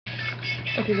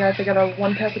Okay guys, I got a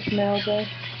one package mailday,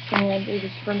 and it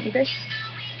is from eBay.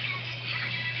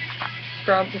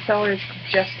 From the seller's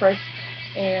Jeff price,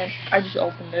 and I just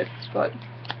opened it, but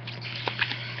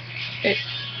it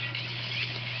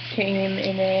came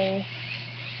in a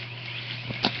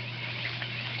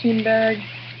team bag.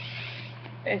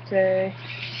 It's a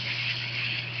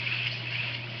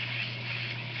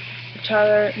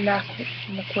Tyler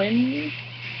McQuinn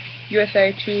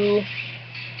USA 2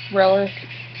 relic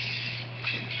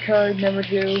card number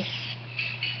 2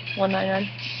 199.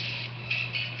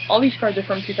 All these cards are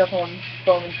from 2001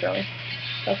 Bowman Sterling.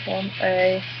 That's one.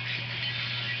 A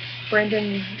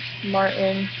Brandon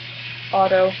Martin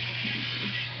auto,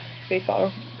 base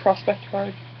auto prospect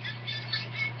card.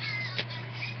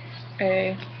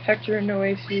 A Hector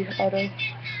Noesi auto,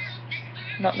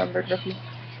 not numbered, rookie.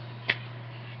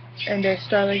 And a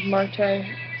Starling Marte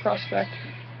prospect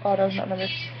auto, not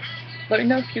numbered. Let me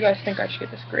know if you guys think I should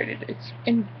get this graded. It's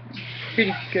in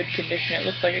pretty good condition. It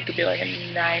looks like it could be like a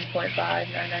 9.5,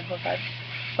 9.5.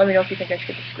 Let me know if you think I should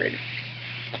get this graded.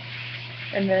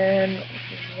 And then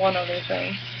one other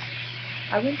thing.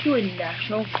 I went to a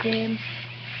Nationals game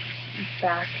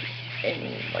back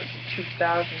in like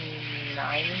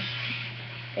 2009,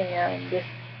 and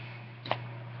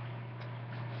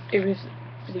it was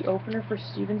the opener for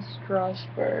Steven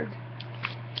Strasburg,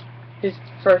 his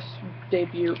first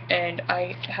debut, and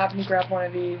I happened to grab one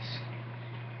of these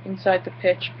inside the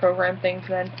pitch program things,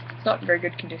 and it's not in very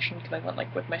good condition because I went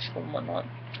like with my school and whatnot,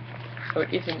 so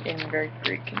it isn't in very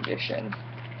great condition.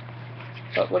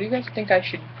 But what do you guys think I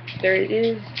should? There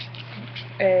is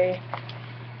a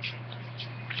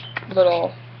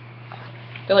little,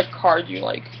 they're like cards you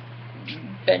like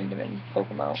bend them and poke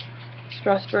them out.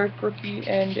 Strasburg rookie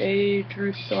and a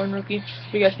Drew Thorne rookie.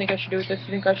 What do you guys think I should do with this? Do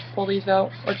you think I should pull these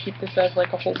out or keep this as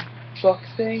like a whole book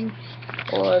thing,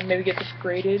 or maybe get this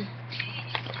graded?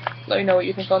 Let me know what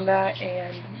you think on that.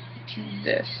 And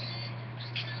this.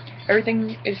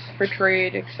 Everything is for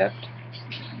trade except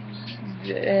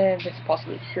this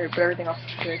possibly for trade, but everything else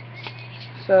is for trade.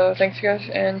 So thanks guys,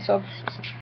 and sub.